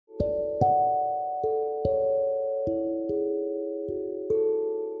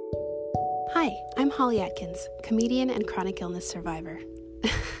Hi, I'm Holly Atkins, comedian and chronic illness survivor.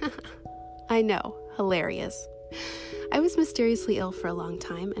 I know, hilarious. I was mysteriously ill for a long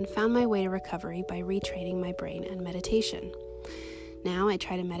time and found my way to recovery by retraining my brain and meditation. Now I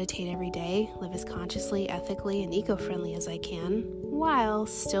try to meditate every day, live as consciously, ethically, and eco-friendly as I can, while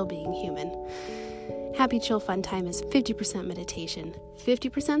still being human. Happy Chill Fun Time is 50% meditation,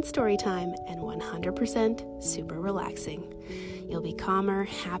 50% story time, and 100% super relaxing. You'll be calmer,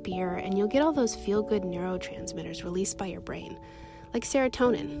 happier, and you'll get all those feel-good neurotransmitters released by your brain, like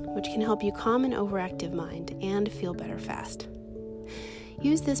serotonin, which can help you calm an overactive mind and feel better fast.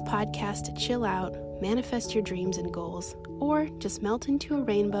 Use this podcast to chill out, manifest your dreams and goals, or just melt into a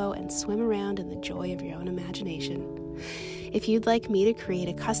rainbow and swim around in the joy of your own imagination. If you'd like me to create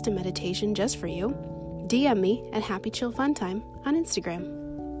a custom meditation just for you, DM me at Happy Chill Fun Time on Instagram.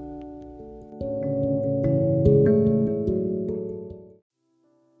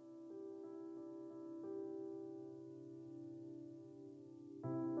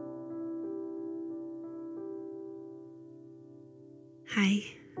 Hi.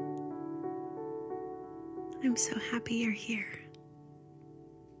 I'm so happy you're here.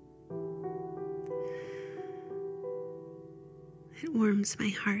 It warms my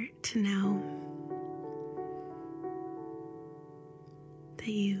heart to know that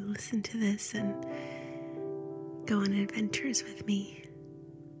you listen to this and go on adventures with me.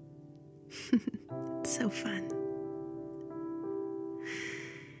 It's so fun.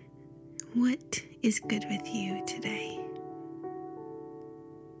 What is good with you today?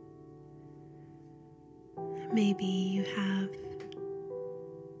 Maybe you have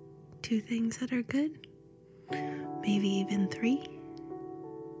 2 things that are good, maybe even 3.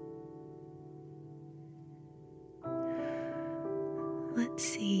 Let's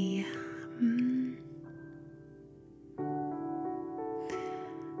see.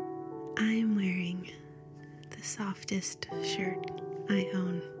 I'm wearing the softest shirt I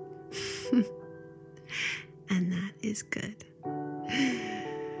own, and that is good.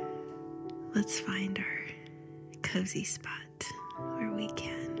 Let's find our cozy spot where we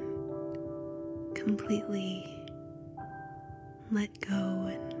can completely let go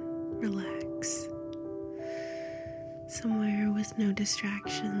and relax. Somewhere with no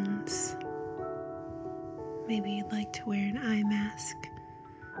distractions. Maybe you'd like to wear an eye mask.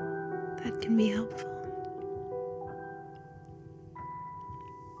 That can be helpful.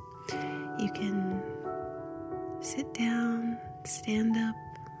 You can sit down, stand up,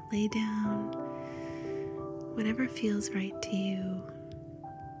 lay down. Whatever feels right to you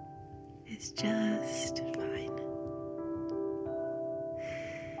is just fine.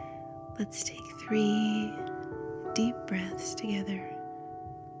 Let's take 3 deep breaths together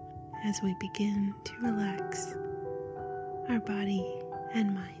as we begin to relax our body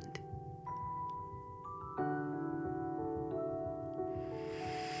and mind.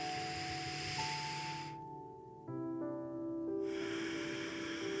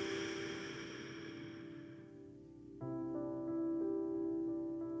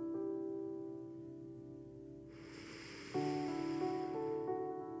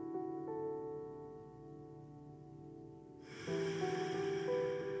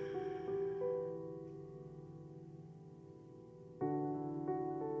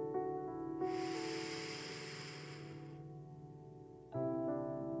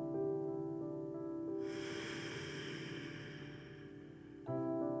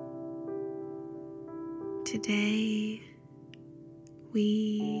 Today,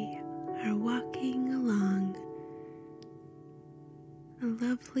 we are walking along a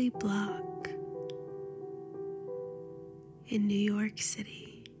lovely block in New York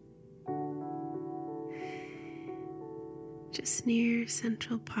City, just near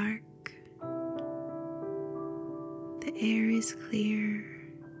Central Park. The air is clear,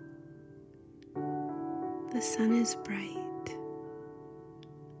 the sun is bright,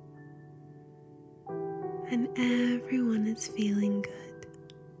 and everyone is feeling good.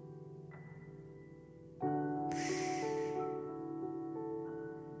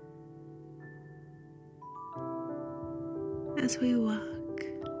 As we walk,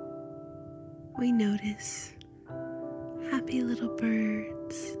 we notice happy little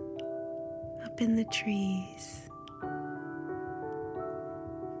birds up in the trees,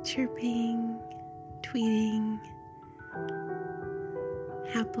 chirping, tweeting,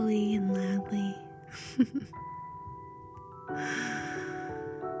 happily and loudly.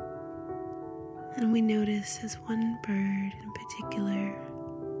 And we notice as one bird in particular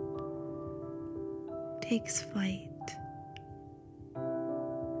takes flight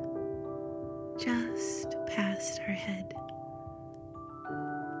just past our head.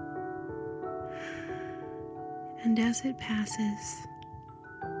 And as it passes,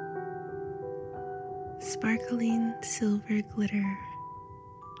 sparkling silver glitter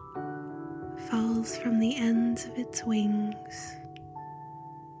falls from the ends of its wings,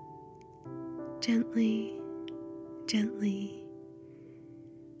 gently, gently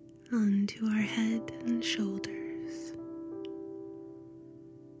onto our head and shoulders,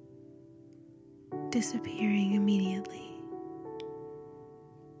 disappearing immediately.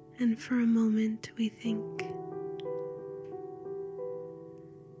 And for a moment we think,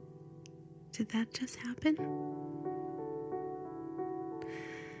 did that just happen?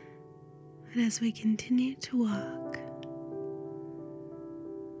 And as we continue to walk,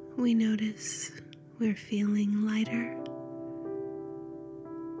 we notice we're feeling lighter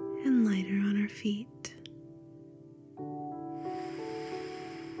and lighter on our feet.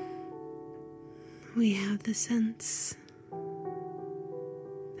 We have the sense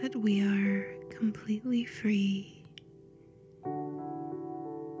that we are completely free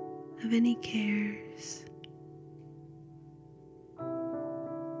of any cares,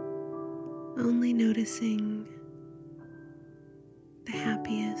 only noticing the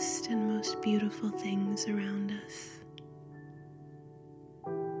happiest and most beautiful things around us.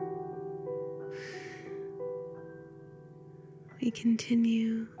 We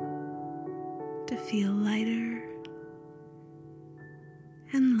continue to feel lighter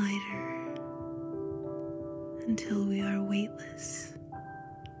and lighter until we are weightless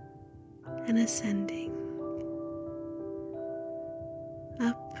and ascending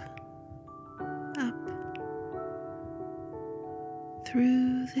up, up,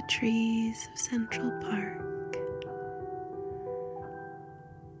 through the trees of Central Park,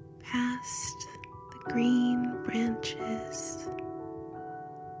 past the green branches,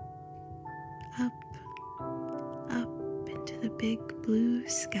 up into the big blue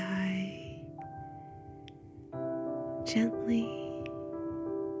sky, gently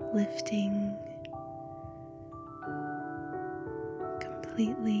lifting,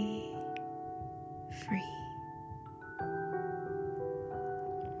 completely free.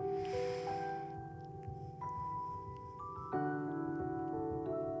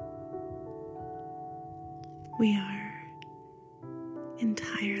 We are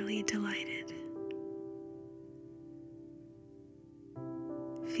entirely delighted,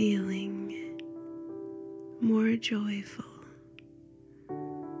 feeling more joyful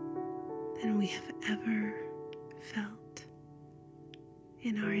than we have ever felt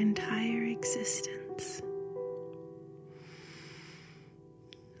in our entire existence.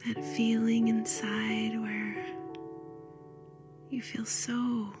 That feeling inside where you feel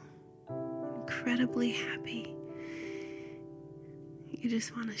so incredibly happy. You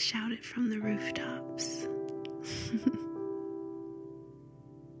just want to shout it from the rooftops.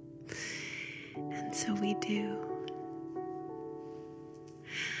 And so we do.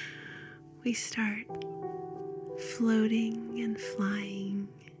 We start floating and flying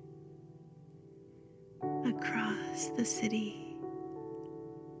across the city,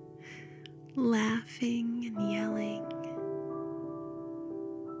 laughing and yelling,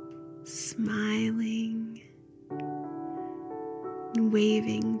 smiling and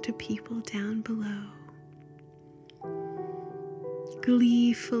waving to people down below,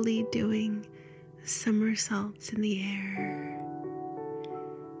 gleefully doing somersaults in the air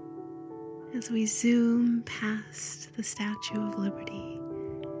as we zoom past the Statue of Liberty.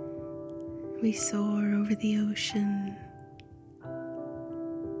 We soar over the ocean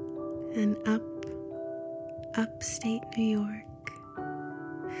and up upstate New York.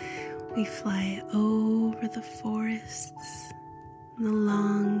 We fly over the forests and the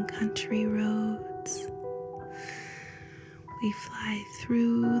long country roads. We fly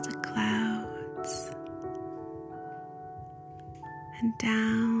through the clouds and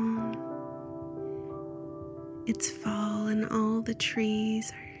down. It's fall and all the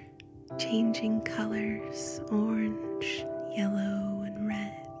trees are changing colors, orange, yellow, and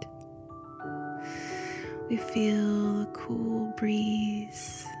red. We feel a cool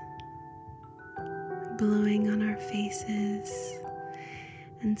breeze blowing on our faces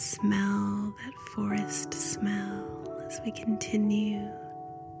and smell that forest smell as we continue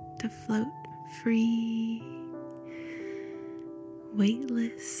to float free,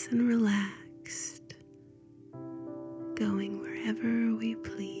 weightless and relaxed, going wherever we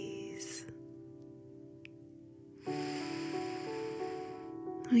please.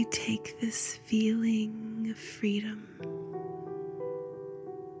 We take this feeling of freedom,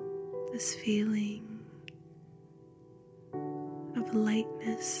 this feeling of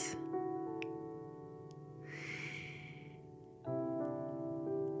lightness,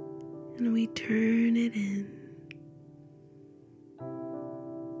 and we turn it in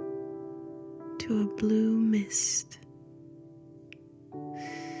to a blue mist.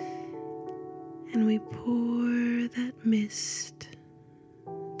 And we pour that mist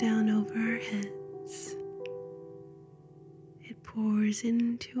down over our heads. It pours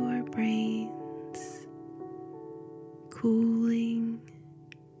into our brains, cooling,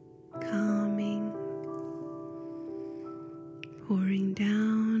 calming, pouring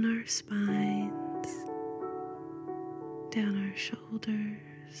down our spines, down our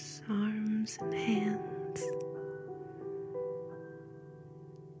shoulders, arms, and hands,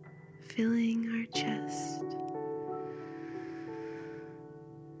 filling our chest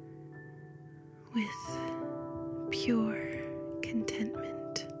with pure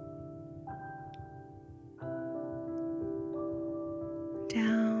contentment.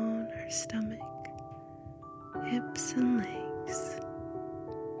 Down our stomach, hips and legs,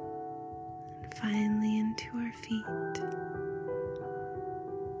 and finally into our feet.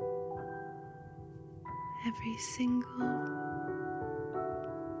 Every single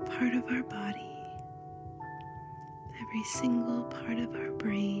part of our body, every single part of our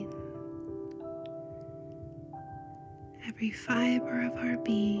brain, every fiber of our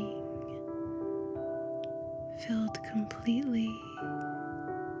being filled completely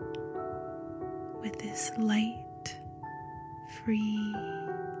with this light, free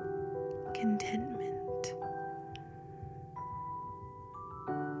contentment,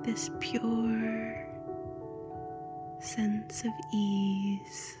 this pure sense of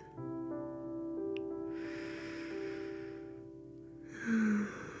ease.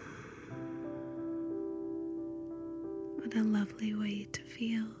 What a lovely way to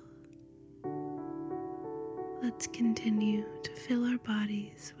feel. Let's continue to fill our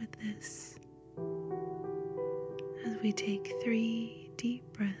bodies with this as we take 3 deep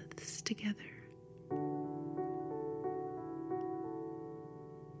breaths together.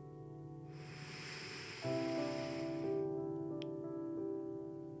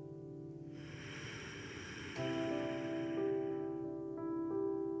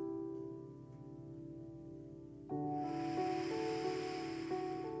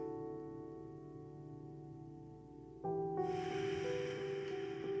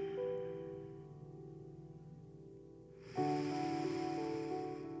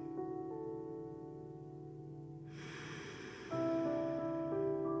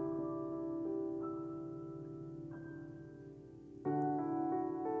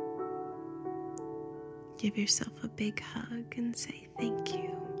 Give yourself a big hug and say thank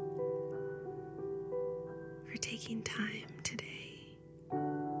you for taking time today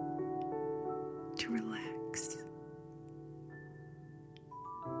to relax.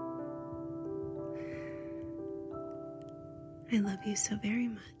 I love you so very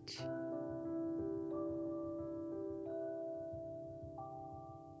much.